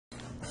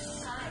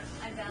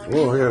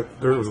Whoa, yeah,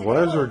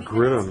 why is there a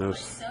grid on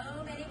this?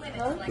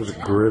 Huh? There's a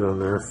grid on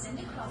there.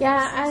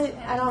 Yeah,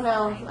 I don't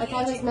know. Like,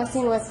 I was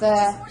messing with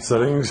the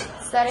Settings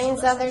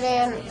the other day,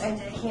 and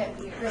I can't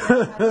figure out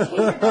how to change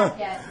it back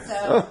yet,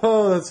 so.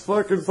 Oh, that's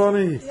fucking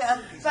funny. Yeah.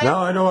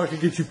 Now I know I can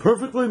get you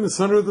perfectly in the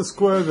center of the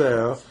square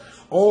there,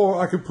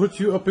 or I can put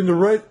you up in the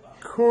right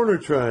corner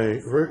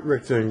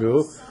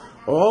rectangle,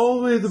 all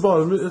the way at the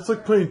bottom. It's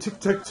like playing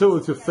tic-tac-toe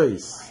with your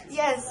face.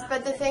 Yes,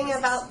 but the thing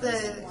about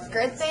the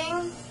grid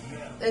thing,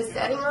 the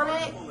setting on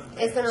it,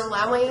 is been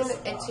allowing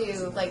it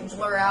to, like,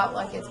 blur out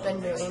like it's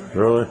been doing.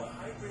 Really?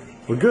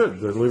 Well, good.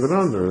 Then leave it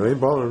on there. It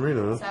ain't bothering me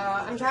now. So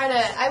I'm trying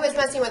to. I was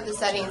messing with the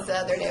settings the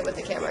other day with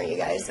the camera, you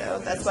guys.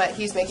 So that's what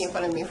he's making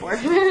fun of me for.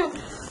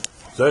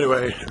 So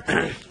anyway,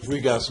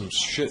 we got some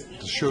shit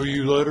to show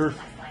you later.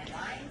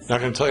 Not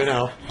gonna tell you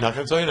now. Not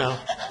gonna tell you now.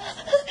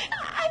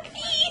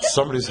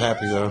 Somebody's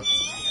happy though.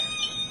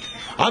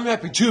 I'm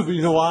happy too, but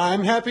you know why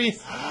I'm happy?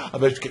 I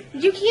bet you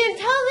can. You can't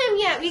tell him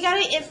yet. We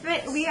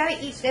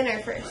gotta eat dinner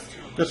first.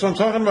 That's what I'm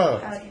talking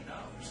about.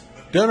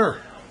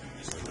 Dinner.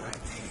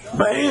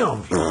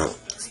 Bam!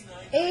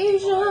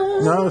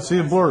 Asian. No, see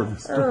a blurred.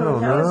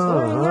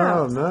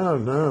 Oh,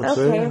 No. Okay,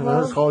 See,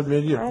 well, that's called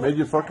made you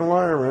a fucking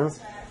liar, man.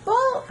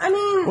 Well, I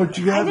mean, What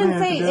you got, I didn't man,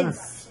 say for dinner? it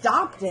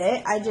stopped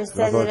it. I just I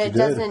said thought that it you did.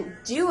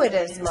 doesn't do it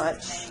as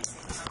much.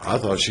 I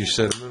thought she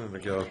said a minute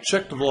ago.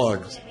 Check the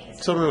vlogs.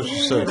 Tell me what she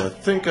said. I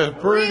think I'm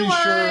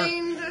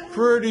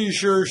pretty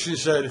sure she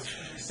said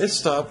it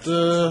stopped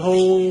the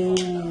whole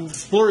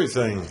blurry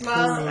thing.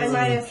 Well, I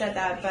might have said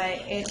that,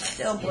 but it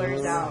still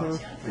blurs out.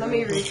 Let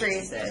me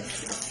rephrase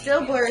this. It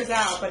still blurs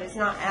out, but it's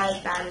not as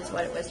bad as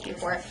what it was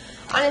before.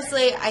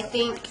 Honestly, I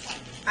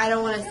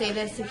don't want to say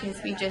this because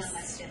we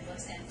just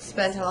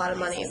spent a lot of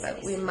money,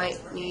 but we might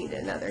need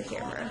another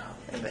camera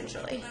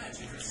eventually.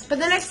 But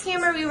the next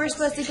camera we were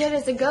supposed to get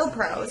is a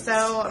GoPro,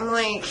 so I'm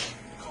like,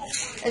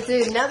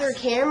 it's another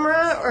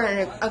camera or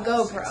a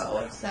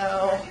GoPro,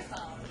 so...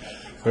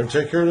 Better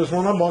take care of this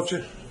one I bought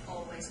you.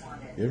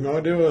 You have no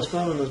idea what I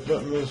spent on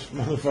this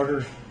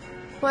motherfucker.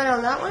 What,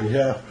 on that one?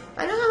 Yeah.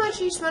 I know how much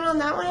you spent on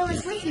that one. I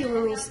was with you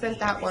when we spent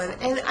that one,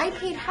 and I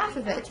paid half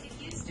of it.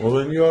 Well,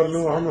 then you ought to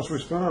know how much we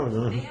spent on it,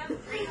 man.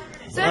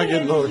 So I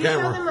get another did you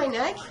camera. show them my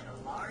neck?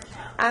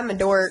 I'm a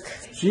dork.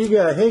 She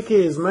got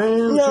hickeys,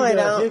 man. No, she I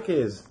got don't.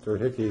 hickeys. They're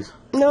hickeys.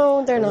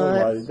 No, they're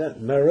not.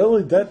 No,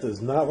 really, that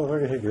does not look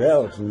like a hickey. That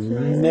looks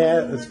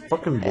it's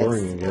fucking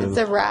boring again. It's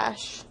a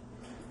rash.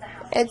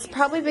 It's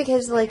probably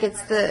because, like,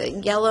 it's the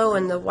yellow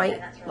and the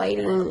white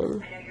lighting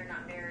and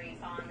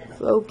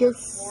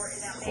focus.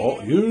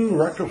 Oh, you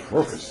wrecked a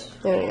focus.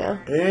 There we go.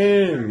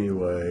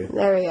 Anyway.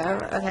 There we go.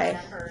 Okay.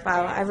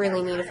 Wow, I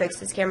really need to fix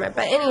this camera.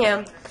 But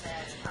anyhow,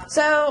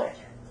 so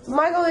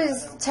Michael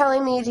is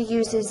telling me to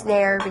use his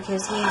Nair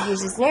because he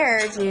uses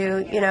Nair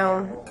to, you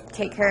know,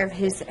 take care of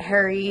his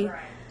hairy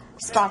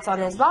spots on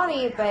his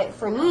body. But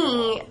for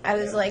me, I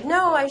was like,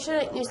 no, I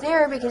shouldn't use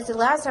Nair because the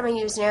last time I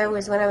used Nair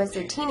was when I was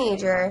a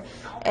teenager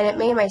and it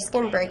made my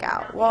skin break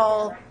out.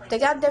 Well, they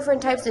got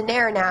different types of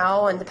Nair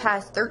now in the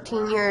past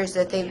 13 years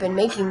that they've been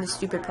making the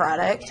stupid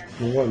product.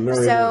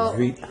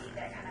 So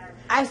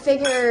I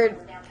figured,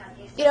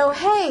 you know,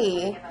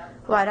 hey,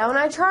 why don't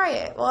I try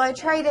it? Well, I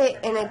tried it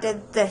and it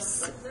did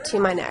this to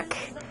my neck.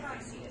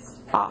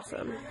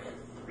 Awesome.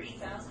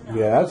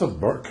 Yeah, that's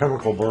a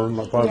chemical burn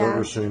if I've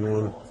ever seen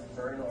one.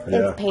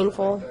 Yeah. It's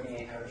painful.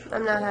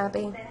 I'm not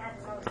happy.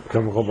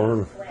 Chemical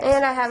burn.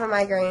 And I have a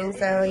migraine,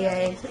 so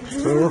yay.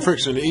 So we're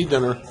fixing to eat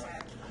dinner.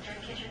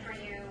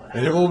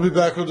 And then we'll be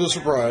back with a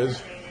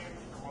surprise.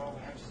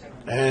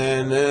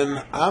 And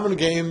then I'm gonna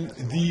game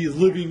the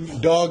living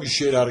dog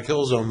shit out of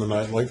Killzone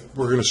tonight. Like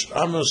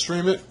I'm gonna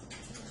stream it.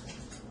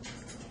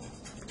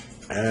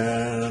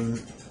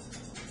 And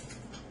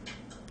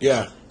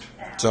yeah.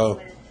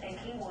 So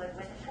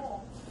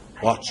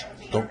watch.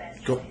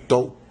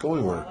 Don't go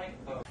anywhere.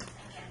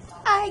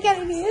 I got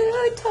a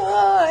new toy.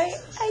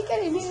 I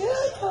got a new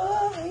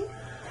toy.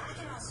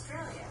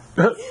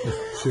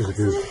 She's a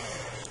good.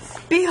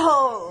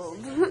 Behold.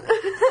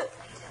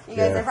 You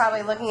guys are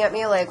probably looking at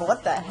me like,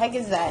 what the heck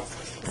is that?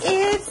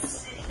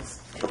 It's...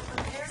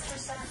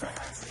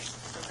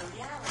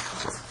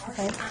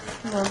 Okay.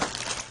 Well,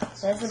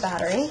 there's the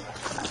battery.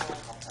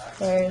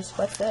 There's...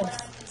 What's this?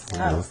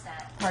 Oh,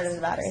 part of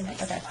the battery.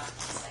 Okay.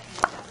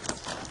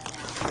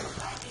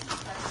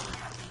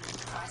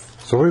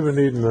 So we've been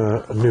needing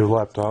a new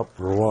laptop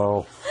for a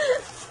while,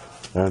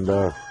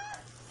 and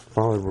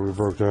finally we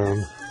broke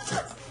down.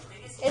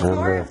 It's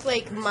more of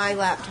like my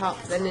laptop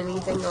than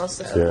anything else,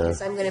 though,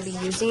 because I'm going to be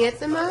using it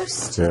the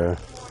most. Yeah.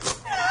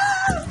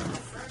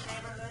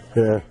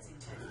 Yeah.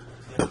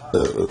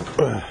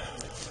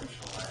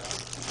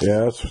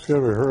 Yeah, it's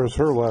gonna be her. It's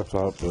her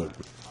laptop, but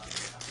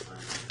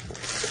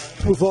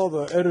with all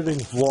the editing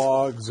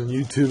vlogs and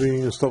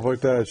YouTubing and stuff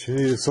like that, she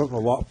needed something a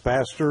lot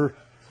faster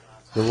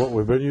than what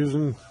we've been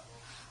using.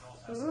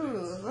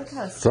 Ooh, look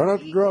how Try not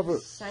to drop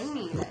it.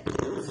 Shiny that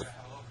is.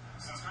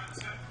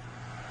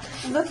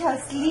 Look how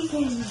sleek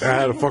and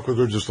I had to fuck with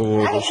her just a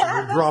little bit. She's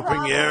been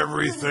dropping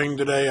everything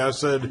today. I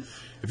said,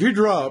 If you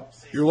drop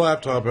your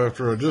laptop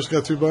after I just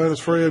got through buying this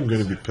for you, I'm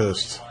going to be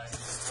pissed.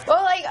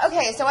 Well, like,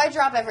 okay, so I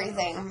drop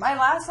everything. My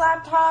last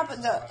laptop,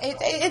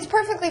 it's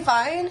perfectly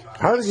fine.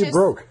 How did it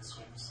broke?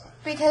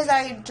 Because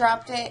I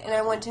dropped it and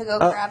I went to go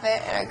grab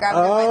it and I grabbed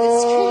it by the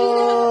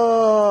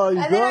screen.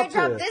 And then I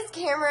dropped this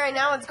camera and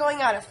now it's going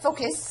out of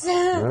focus.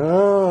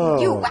 Oh.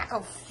 You whack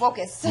of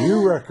focus.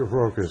 You whack of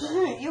focus.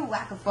 You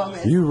whack of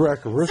focus. You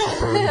whack of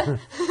focus.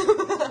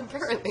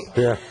 Apparently.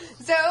 Yeah.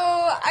 So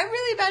I'm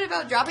really bad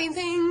about dropping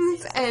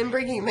things and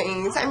breaking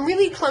things. I'm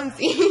really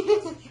clumsy.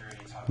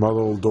 My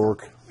little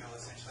dork.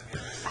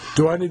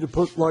 Do I need to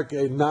put like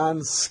a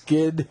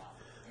non-skid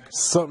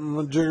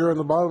something jigger on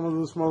the bottom of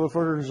this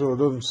motherfucker so it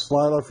doesn't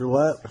slide off your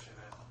lap?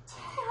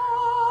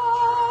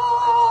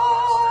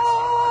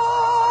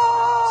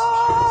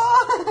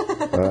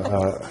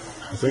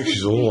 I think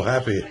she's a little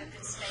happy.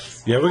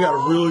 Yeah, we got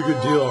a really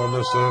good deal on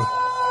this though.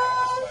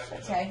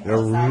 Okay. Got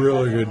a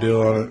really good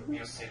deal on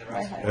it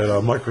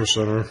at Micro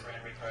Center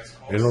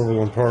in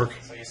Overland Park.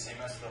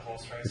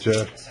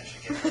 Yeah.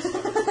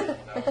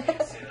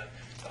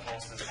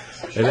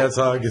 And that's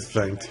how I get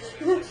thanked.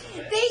 Thank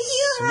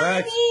you,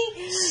 honey.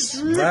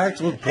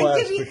 Smacked with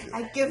plastic.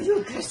 I give you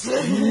a kiss.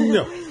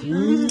 No.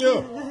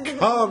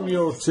 Calm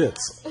your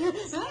tits.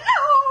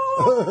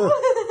 No.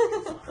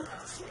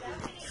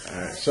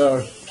 Alright,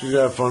 so she's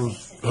got fun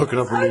hooking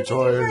up her new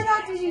toy.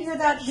 Did you hear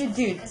that?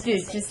 Dude,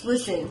 just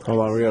listen. Hold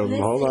on, we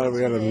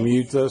gotta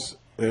mute this.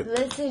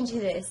 Listen to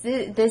this.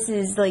 This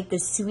is like the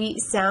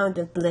sweet sound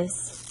of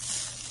bliss.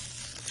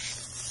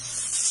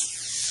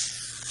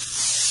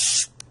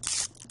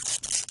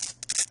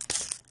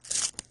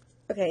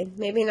 Okay,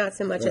 maybe not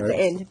so much at the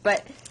end,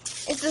 but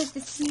it's like the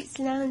sweet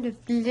sound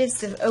of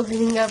bliss of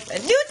opening up a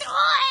new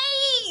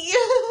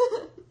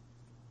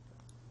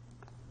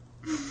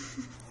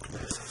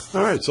toy!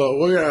 Alright, so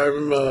we're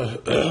gonna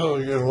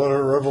let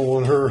her revel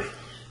in her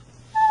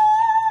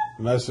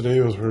nicety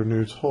with her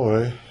new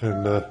toy,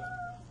 and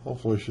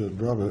hopefully she'll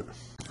drop it.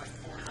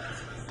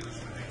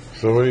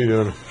 So what are you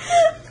doing?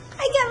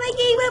 I got my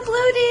game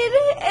uploaded!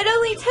 It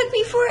only took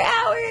me 4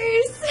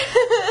 hours!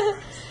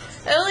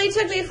 It only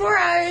took me 4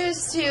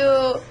 hours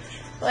to,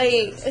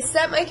 like,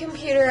 set my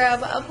computer up,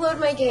 upload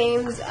my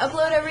games,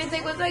 upload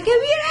everything with my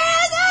computer, and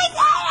I'm so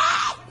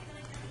excited!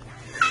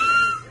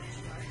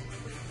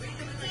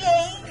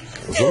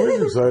 Yay! So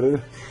I'm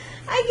excited.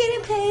 I get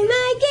to play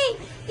my game!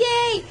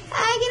 Yay!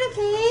 I get to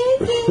play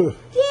a game!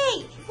 Yay!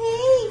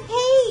 Hey!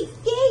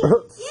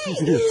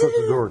 Yay! You're such a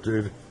dork,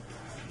 dude.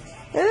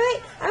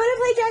 Alright, I want to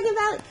play Dragon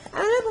Valley. I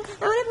want to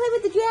play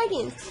with the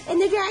dragons. And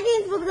the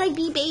dragons will, like,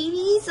 be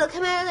babies. They'll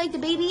come out of, like, the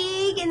baby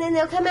egg, and then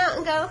they'll come out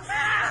and go,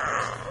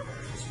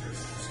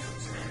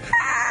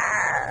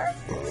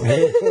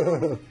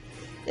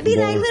 They'll be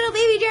like little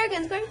baby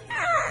dragons going,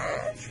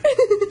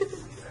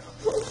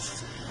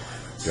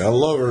 Gotta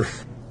love her.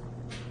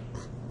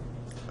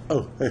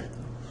 Oh, hey.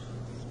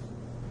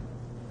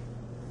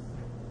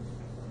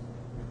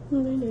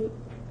 Night.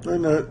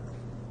 Night.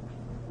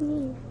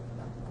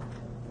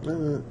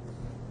 Night.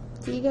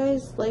 Do you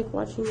guys like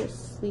watching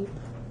us sleep?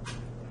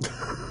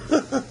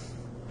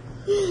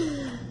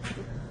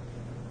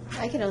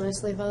 I can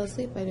honestly fall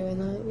asleep by doing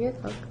that. You're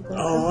comfortable.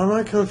 Oh, am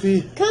I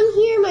comfy? Come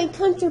here, my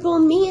comfortable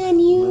man,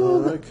 you.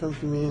 Oh, am I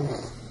comfy, man?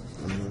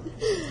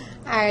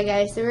 Alright,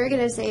 guys, so we're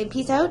going to say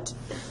peace out.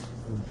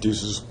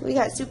 Deuces. We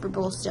got Super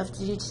Bowl stuff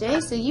to do today,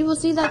 so you will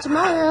see that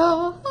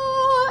tomorrow.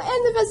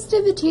 And the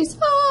festivities.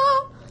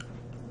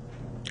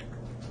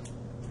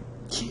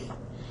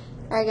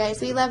 Alright,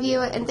 guys, we love you,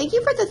 and thank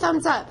you for the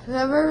thumbs up.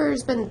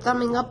 Whoever's been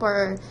thumbing up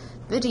our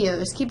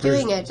videos, keep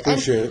doing it.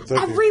 Appreciate it.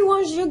 Thank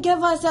everyone should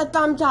give us a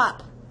thumbs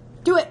up.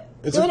 Do it.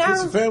 It's do it now.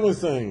 It's a family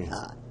thing.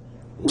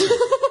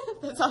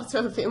 That's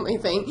also a family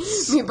thing.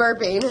 Me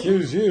burping.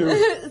 Excuse you.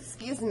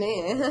 Excuse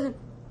me.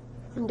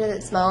 Did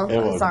it smell? It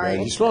I'm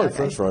sorry. You smell like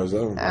French fries,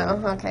 though.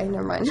 Oh, okay,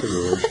 never mind.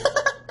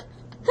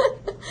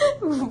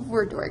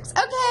 We're dorks.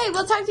 Okay,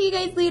 we'll talk to you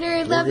guys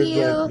later. Love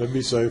you.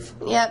 Be safe.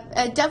 Yep,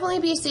 definitely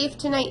be safe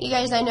tonight, you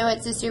guys. I know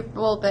it's the Super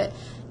Bowl, but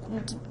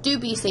do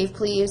be safe,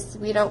 please.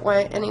 We don't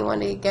want anyone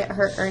to get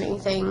hurt or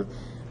anything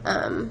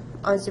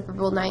on Super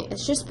Bowl night.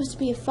 It's just supposed to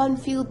be a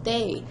fun-filled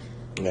day.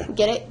 Yeah.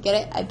 Get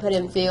it? I put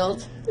in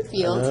field.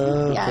 Yeah,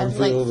 like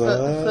field,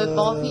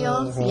 football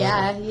fields.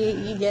 Yeah,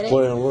 you get it?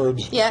 Play on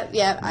words. Yep,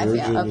 I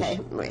feel. Okay.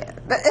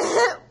 But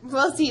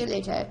we'll see you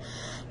later.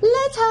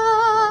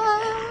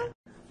 Later!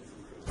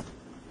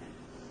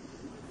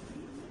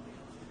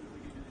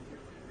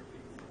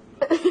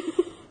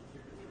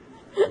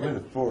 I'm in a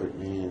fort,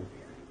 man.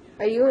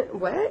 Are you in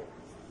what?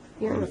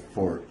 You're in a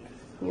fort.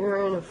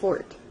 You're in a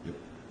fort. Yep,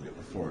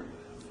 a fort.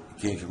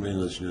 You can't come in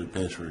unless you know the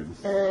password.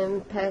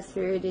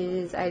 Password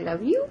is I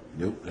love you?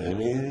 Nope, that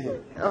ain't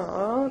it.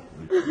 Aww.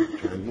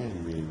 Try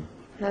again, man.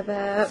 How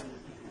about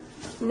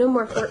no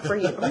more fort for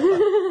you?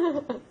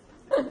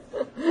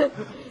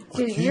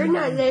 Because you're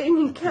not letting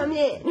me come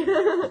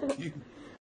in.